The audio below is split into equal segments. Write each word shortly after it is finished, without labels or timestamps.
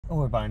or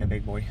we're buying a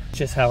big boy. It's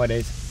just how it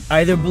is.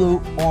 Either blue,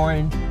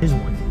 orange is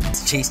one.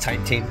 It's chase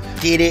time, team.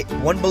 Get it,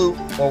 one blue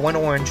or one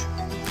orange,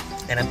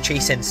 and I'm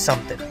chasing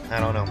something.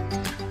 I don't know.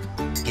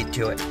 Let's get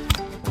to it.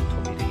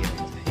 Told me to get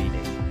on the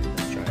payday.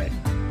 Let's try it.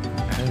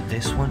 Either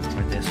this one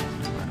or this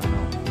one. I don't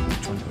know.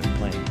 Which one do we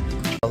play?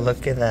 Oh,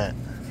 look at that.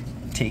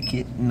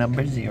 Ticket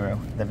number 0.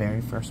 The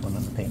very first one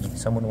on the payday.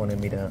 Someone wanted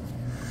me to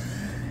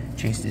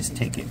chase this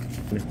ticket.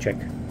 Let's check.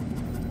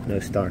 No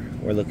star.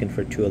 We're looking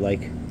for 2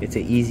 alike. It's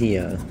an easy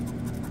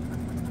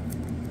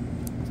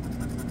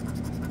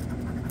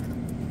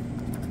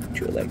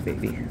 2 alike,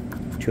 baby.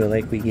 2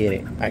 alike, we get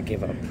it. I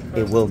give up.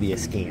 It will be a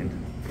scan.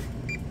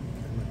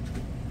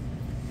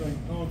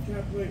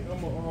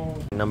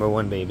 Number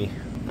 1, baby.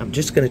 I'm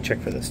just gonna check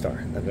for the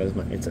star. That goes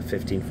my. It's a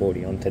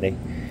 1540 on today.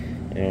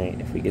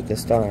 Alright, if we get the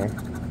star,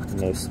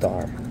 no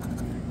star.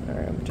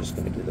 Alright, I'm just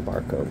gonna do the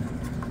barcode.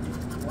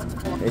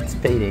 It's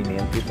payday,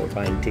 man. People are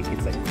buying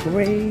tickets like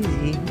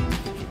crazy.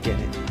 Get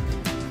it.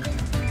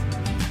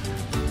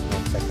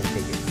 Second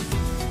ticket.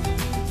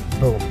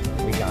 Boom.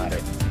 We got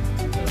it.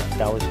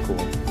 That was cool.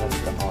 That's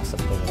the awesome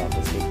thing about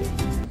this ticket.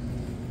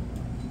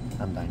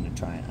 I'm dying to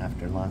try it.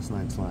 After last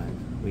night's live,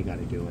 we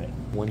gotta do it.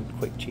 One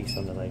quick chase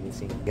on the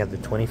legacy. We got the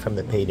 20 from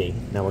the payday.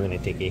 Now we're gonna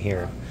take it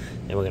here.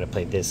 And we're gonna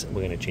play this.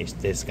 We're gonna chase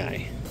this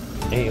guy.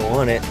 Hey, you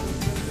want it?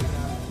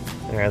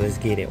 Alright, let's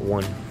get it.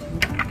 1.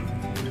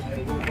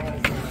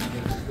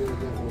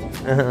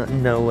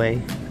 No way.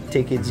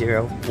 Ticket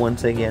 0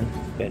 once again.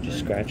 Yeah, just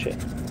scratch it.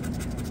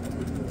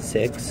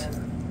 6,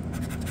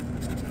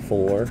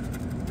 4,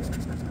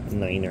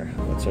 9er.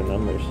 What's our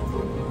numbers?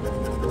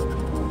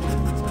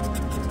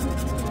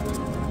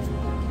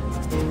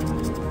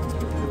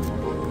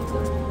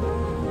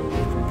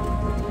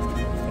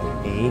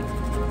 8.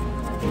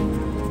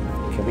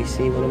 Can we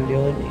see what I'm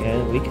doing?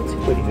 Yeah, we can see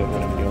pretty good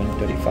what I'm doing.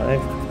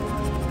 35.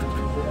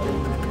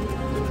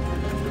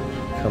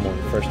 Come on,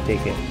 first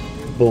ticket.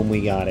 Boom,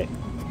 we got it.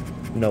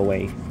 No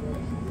way.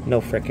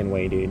 No frickin'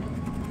 way, dude.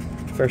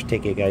 First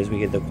ticket, guys, we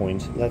get the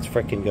coins. Let's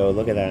frickin' go.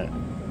 Look at that.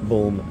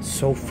 Boom.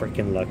 So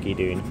frickin' lucky,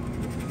 dude.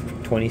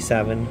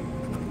 27.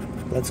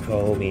 Let's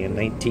go, man.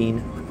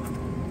 19.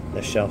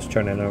 The shell's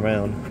turning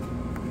around.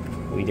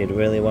 We did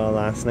really well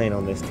last night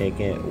on this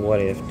ticket.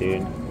 What if,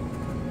 dude?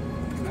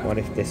 What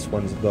if this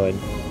one's good?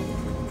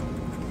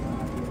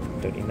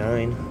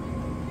 39.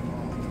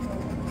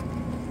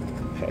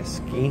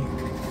 Pesky.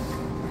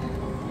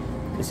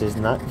 This is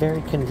not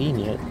very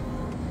convenient.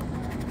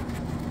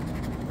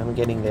 I'm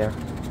getting there.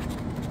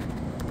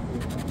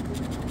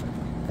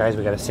 Guys,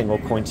 we got a single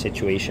coin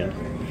situation.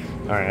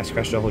 Alright, I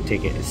scratched the whole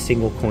ticket. A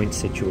single coin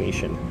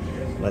situation.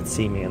 Let's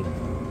see, man.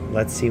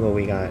 Let's see what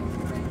we got.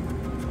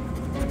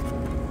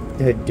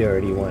 The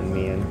dirty one,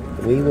 man.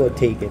 We will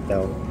take it,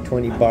 though.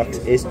 20 bucks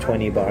is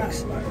 20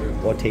 bucks.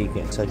 We'll take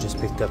it. So I just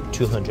picked up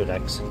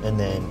 200x. And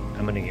then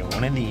I'm going to get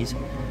one of these.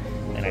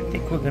 And I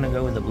think we're going to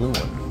go with the blue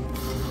one.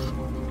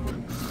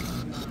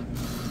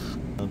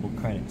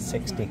 Credit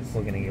 60.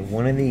 We're gonna get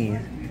one of these,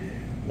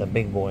 the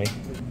big boy,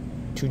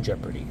 2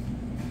 Jeopardy.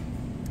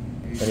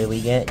 What did we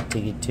get?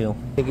 Ticket 2.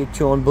 Ticket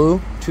 2 on blue,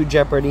 2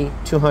 Jeopardy,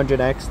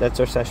 200x. That's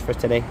our sesh for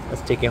today.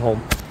 Let's take it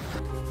home.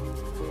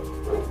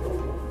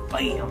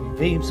 Bam!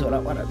 Babes, what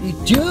up,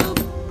 YouTube?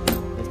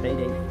 It's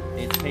payday.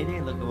 It's payday.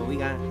 Look at what we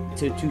got.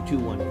 It's a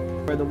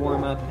 2-2-1 for the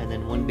warm up, and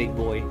then 1 big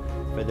boy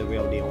for the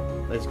real deal.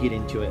 Let's get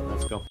into it.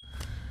 Let's go.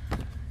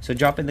 So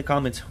drop in the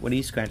comments. What are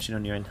you scratching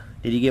on your end?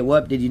 Did you get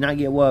whooped? Did you not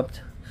get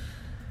whooped?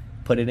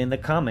 Put it in the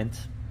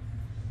comments.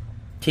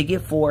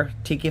 Ticket 4,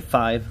 ticket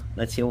 5.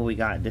 Let's see what we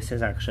got. This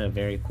is actually a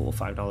very cool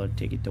 $5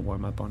 ticket to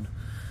warm up on.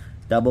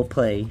 Double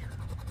play.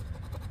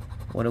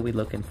 What are we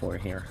looking for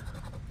here?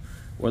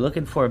 We're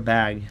looking for a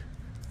bag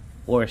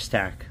or a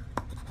stack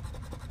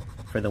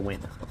for the win.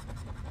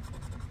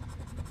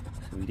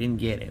 So we didn't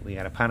get it. We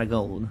got a pot of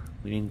gold.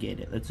 We didn't get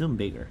it. Let's zoom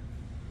bigger.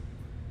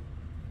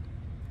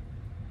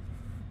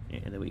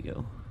 Yeah, there we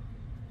go.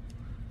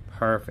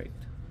 Perfect.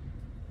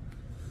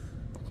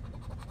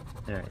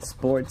 Alright,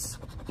 sports,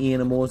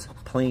 animals,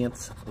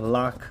 plants,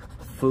 luck,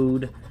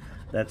 food.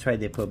 That's right,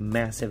 they put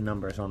massive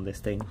numbers on this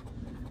thing.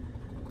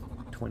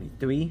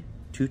 23,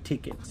 2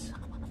 tickets.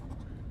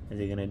 Is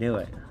he gonna do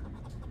it?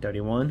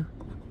 31,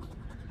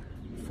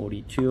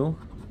 42.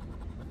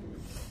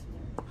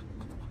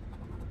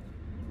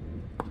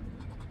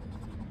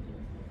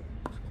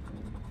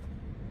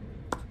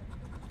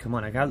 Come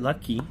on, I got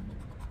lucky.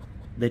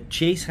 The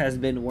chase has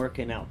been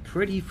working out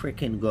pretty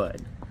freaking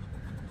good.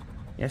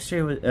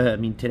 Yesterday was,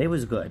 today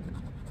was good.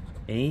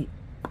 8,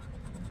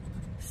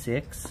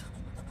 6.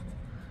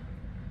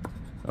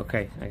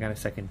 Okay, I got a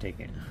second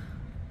ticket.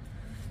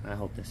 I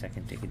hope the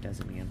second ticket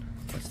does it, man.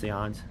 What's the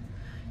odds?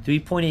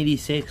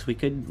 3.86. We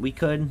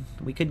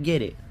could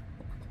get it.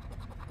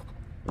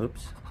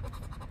 Oops.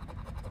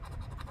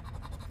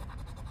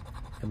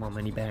 Come on,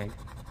 money bag.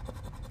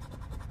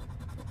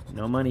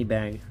 No money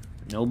bag.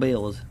 No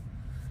bills.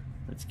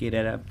 Let's get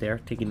it up there.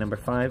 Ticket number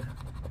 5.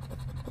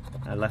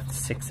 I left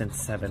 6 and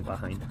 7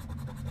 behind.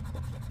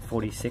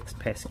 46,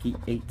 pesky,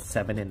 8,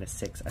 7, and a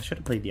 6. I should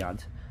have played the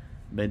odds.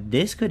 But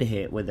this could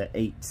hit with an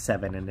 8,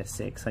 7, and a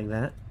 6 like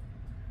that.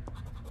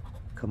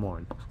 Come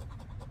on.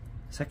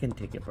 Second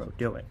ticket, bro.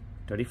 Do it.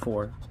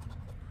 34.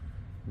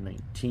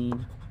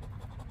 19.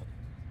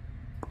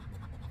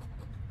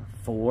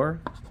 4.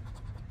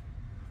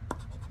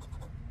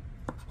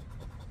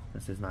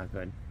 This is not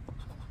good.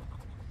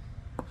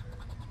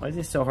 Why is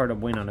it so hard to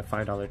win on a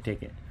 $5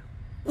 ticket?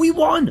 We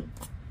won!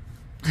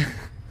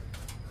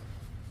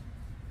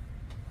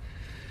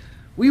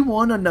 We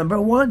won on number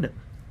 1.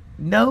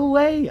 No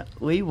way!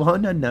 We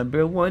won on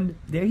number 1.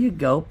 There you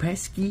go,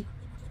 pesky.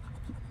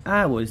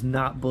 I was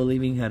not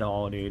believing at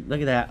all, dude.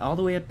 Look at that. All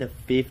the way up to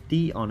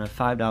 50 on a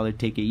 $5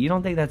 ticket. You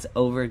don't think that's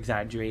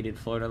over-exaggerated,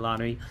 Florida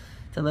Lottery?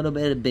 It's a little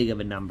bit big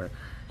of a number.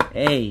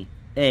 Hey.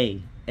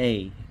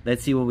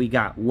 Let's see what we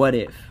got. What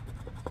if?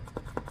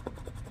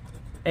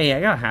 Hey,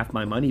 I got half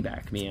my money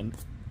back, man.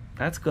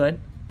 That's good.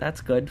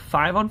 That's good.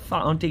 5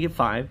 on ticket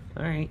 5.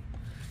 Alright.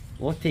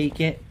 We'll take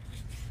it.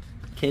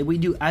 Okay, we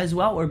do as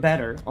well or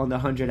better on the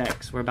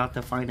 100X. We're about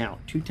to find out.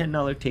 2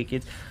 $10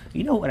 tickets.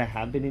 You know what I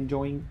have been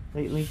enjoying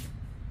lately?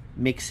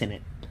 Mixing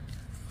it.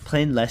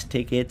 Playing less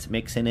tickets,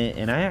 mixing it.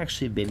 And I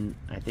actually been,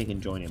 I think,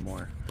 enjoying it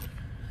more.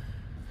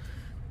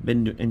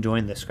 Been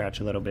enjoying the scratch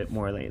a little bit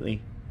more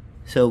lately.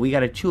 So we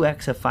got a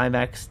 2X, a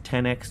 5X,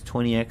 10X,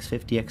 20X,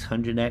 50X,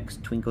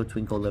 100X, Twinkle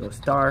Twinkle Little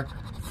Star,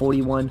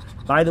 41.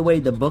 By the way,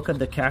 the book of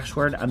the cash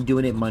word, I'm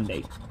doing it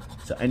Monday.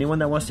 So anyone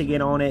that wants to get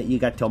on it, you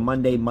got till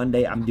Monday.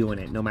 Monday, I'm doing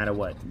it no matter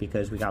what.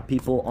 Because we got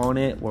people on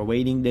it. We're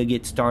waiting to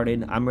get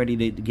started. I'm ready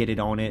to get it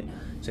on it.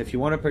 So if you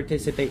want to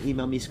participate,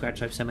 email me,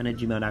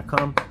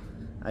 scratchlife7@gmail.com.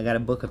 I got a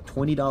book of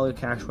 $20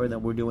 cash word that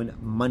we're doing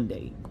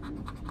Monday.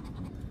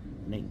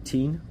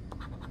 19.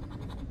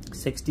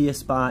 60 a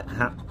spot.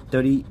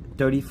 30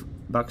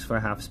 bucks for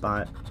a half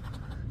spot.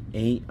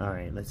 8.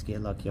 Alright, let's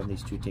get lucky on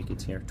these 2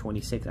 tickets here.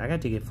 26. I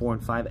got to get 4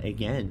 and 5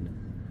 again.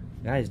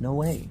 Guys, no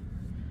way.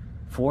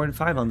 4 and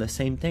 5 on the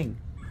same thing.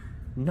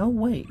 No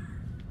way.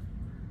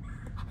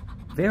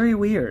 Very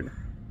weird.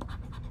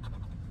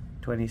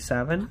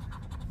 27.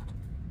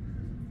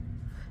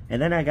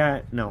 And then I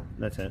got, no,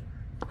 that's it.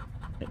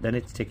 Then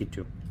it's ticket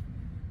 2.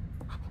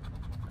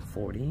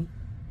 40.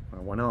 Or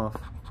 1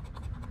 off.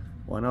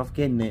 1 off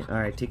getting it.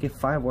 Alright, ticket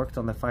 5 worked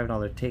on the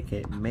 $5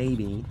 ticket.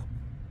 Maybe.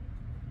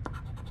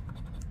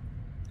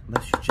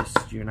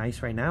 Unless you're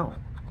nice right now.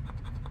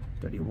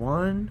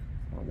 31.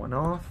 Or 1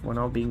 off. 1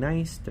 off being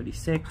nice.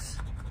 36.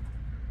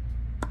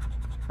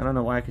 I don't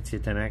know why I could see a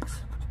 10X.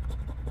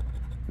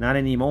 Not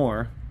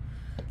anymore.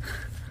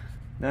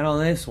 Not on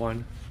this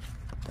one.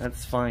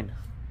 That's fine.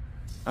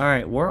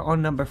 Alright, we're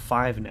on number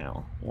 5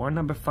 now. We're on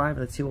number 5.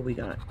 Let's see what we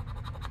got.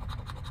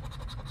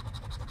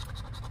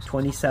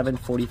 27,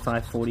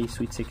 45, 40,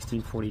 Sweet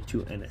 16,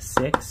 42, and a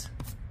 6.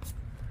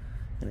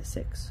 And a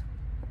 6.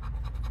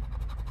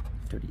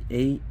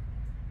 38.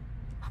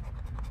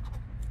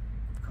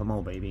 Come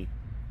on, baby.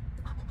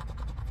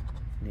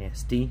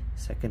 Nasty.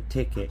 Second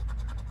ticket.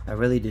 I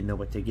really didn't know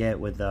what to get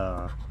with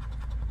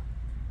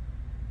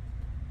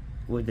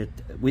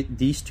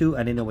these 2. I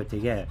didn't know what to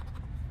get.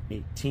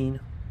 18.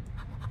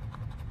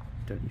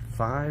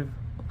 35.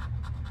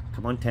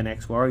 Come on,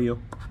 10X. Where are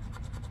you?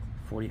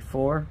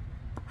 44.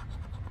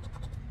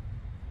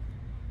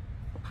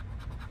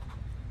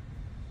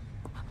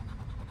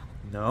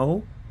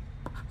 No.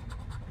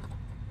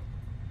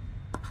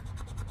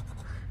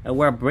 And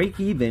we're at break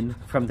even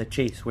from the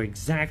chase. We're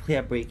exactly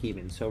at break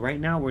even. So right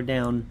now we're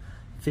down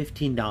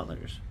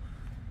 $15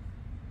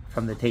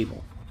 from the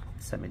table.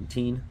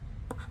 17.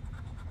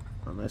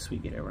 Unless we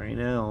get it right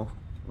now,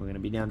 we're going to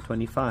be down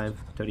 25.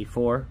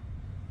 34.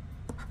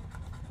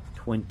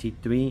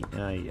 23.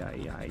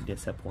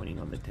 Disappointing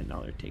on the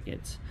 $10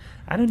 tickets.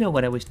 I don't know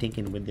what I was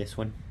thinking with this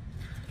one.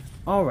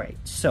 Alright,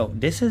 so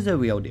this is the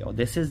real deal.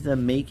 This is the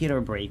make it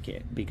or break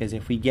it. Because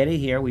if we get it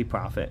here, we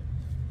profit.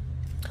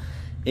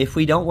 If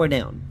we don't, we're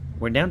down.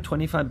 We're down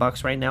 25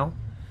 bucks right now.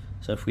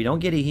 So if we don't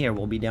get it here,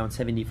 we'll be down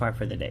 75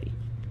 for the day.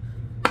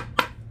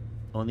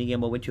 Only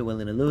gamble what you're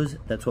willing to lose.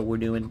 That's what we're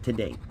doing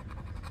today.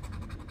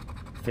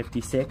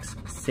 56,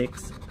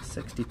 6,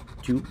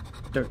 62,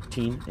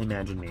 13.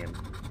 Imagine, man.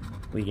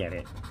 We get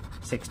it.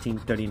 16,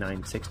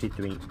 39,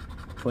 63,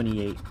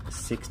 28,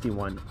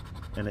 61,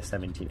 and a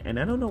 17. And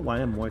I don't know why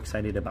I'm more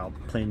excited about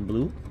playing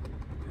blue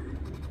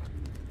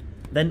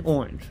than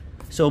orange.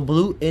 So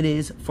blue it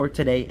is for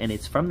today, and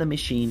it's from the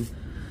machine.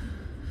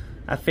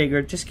 I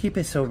figured just keep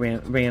it so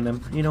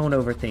random. You don't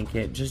overthink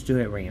it. Just do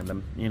it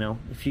random. You know,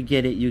 if you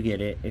get it, you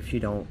get it. If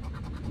you don't,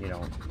 you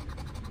don't.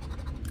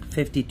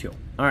 52.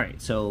 All right,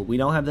 so we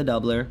don't have the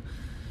doubler.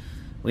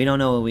 We don't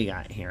know what we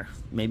got here.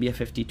 Maybe a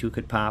 52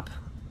 could pop.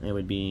 It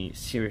would be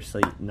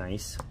seriously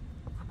nice.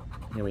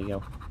 Here we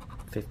go.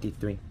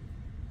 53.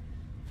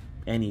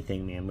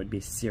 Anything, man, would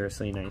be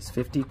seriously nice.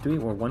 53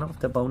 or 1 off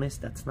the bonus.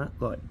 That's not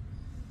good.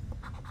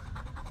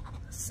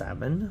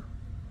 7.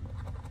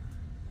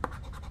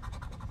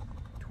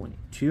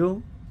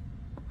 22.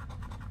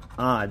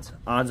 Odds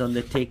on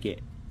the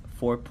ticket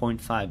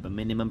 4.5, but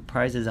minimum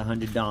prize is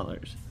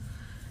 $100.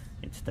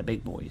 It's the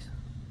big boys,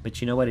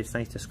 but you know what, it's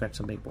nice to scratch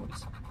some big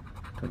boys.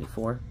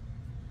 24.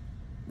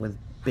 with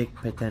big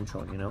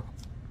potential, you know?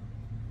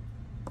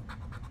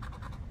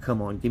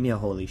 Come on, give me a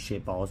holy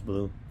shit balls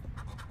blue.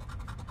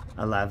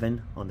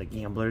 11 on the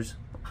gamblers.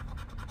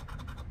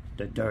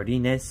 The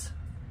dirtiness.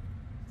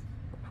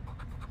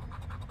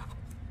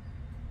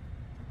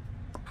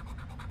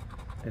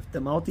 If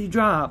the multi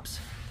drops,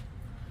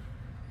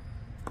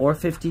 or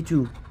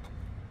 52.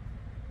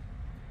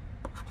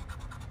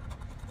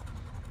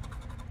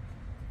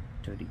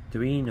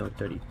 33, no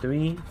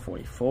 33,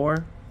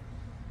 44.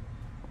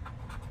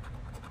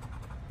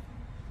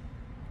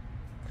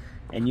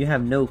 And you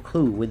have no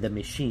clue with the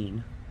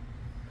machine.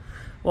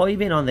 Well,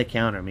 even on the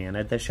counter, man,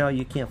 at the show,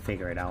 you can't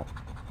figure it out.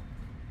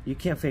 You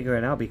can't figure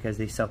it out because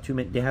they sell too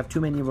many. They have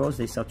too many rows.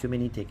 They sell too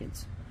many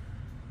tickets.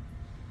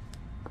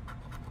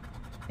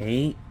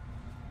 8.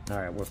 All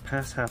right, we're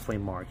past halfway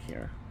mark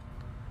here.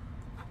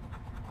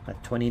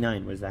 At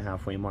 29 was the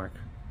halfway mark.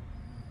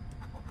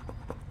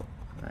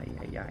 Ay,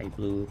 ay, ay,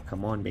 blue.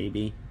 Come on,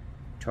 baby.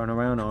 Turn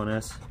around on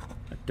us.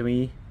 A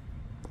 3.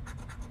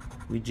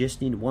 We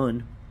just need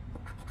 1.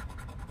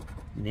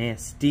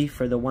 Nasty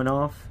for the 1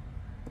 off.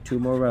 2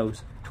 more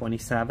rows.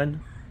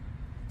 27.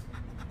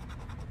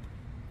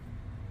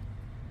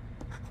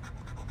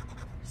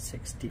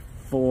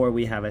 64.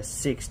 We have a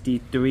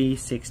 63,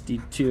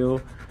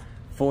 62,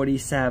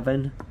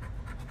 47.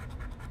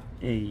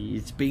 Hey,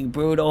 it's being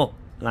brutal.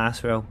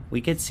 Last row.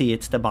 We could see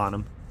it's the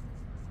bottom.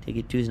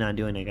 Ticket 2's not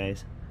doing it,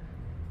 guys.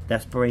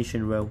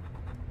 Desperation row.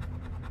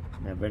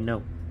 Never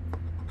know.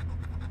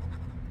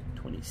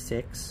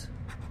 26.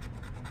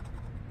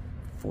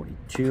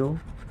 42.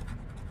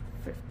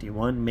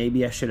 51.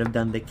 Maybe I should have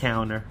done the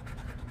counter.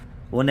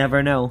 We'll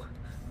never know.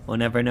 We'll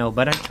never know.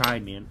 But I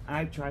tried, man.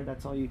 I tried.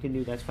 That's all you can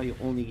do. That's why you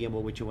only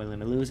gamble what you're willing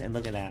to lose. And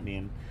look at that,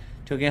 man.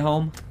 Took it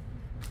home.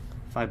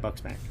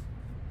 $5 back.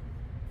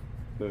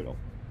 Brutal.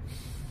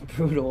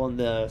 Brutal on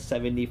the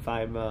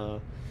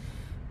 $75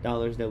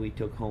 that we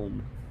took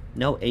home.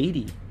 No,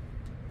 80.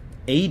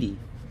 80.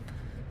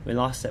 We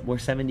lost it. We're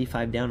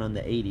 75 down on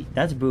the 80.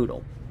 That's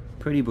brutal.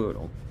 Pretty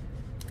brutal.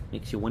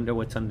 Makes you wonder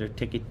what's under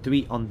ticket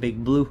 3 on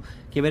Big Blue.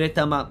 Give it a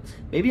thumb up.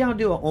 Maybe I'll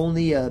do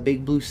only a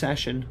Big Blue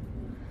session.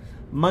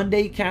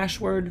 Monday cash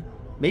word.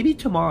 Maybe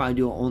tomorrow I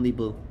do a only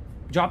blue.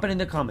 Drop it in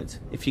the comments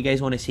if you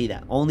guys want to see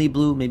that. Only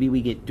blue. Maybe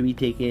we get 3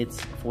 tickets,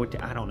 4.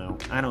 I don't know.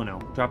 I don't know.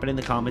 Drop it in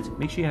the comments.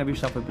 Make sure you have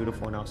yourself a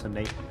beautiful and awesome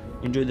day.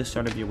 Enjoy the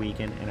start of your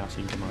weekend, and I'll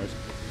see you tomorrow.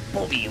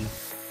 Boom.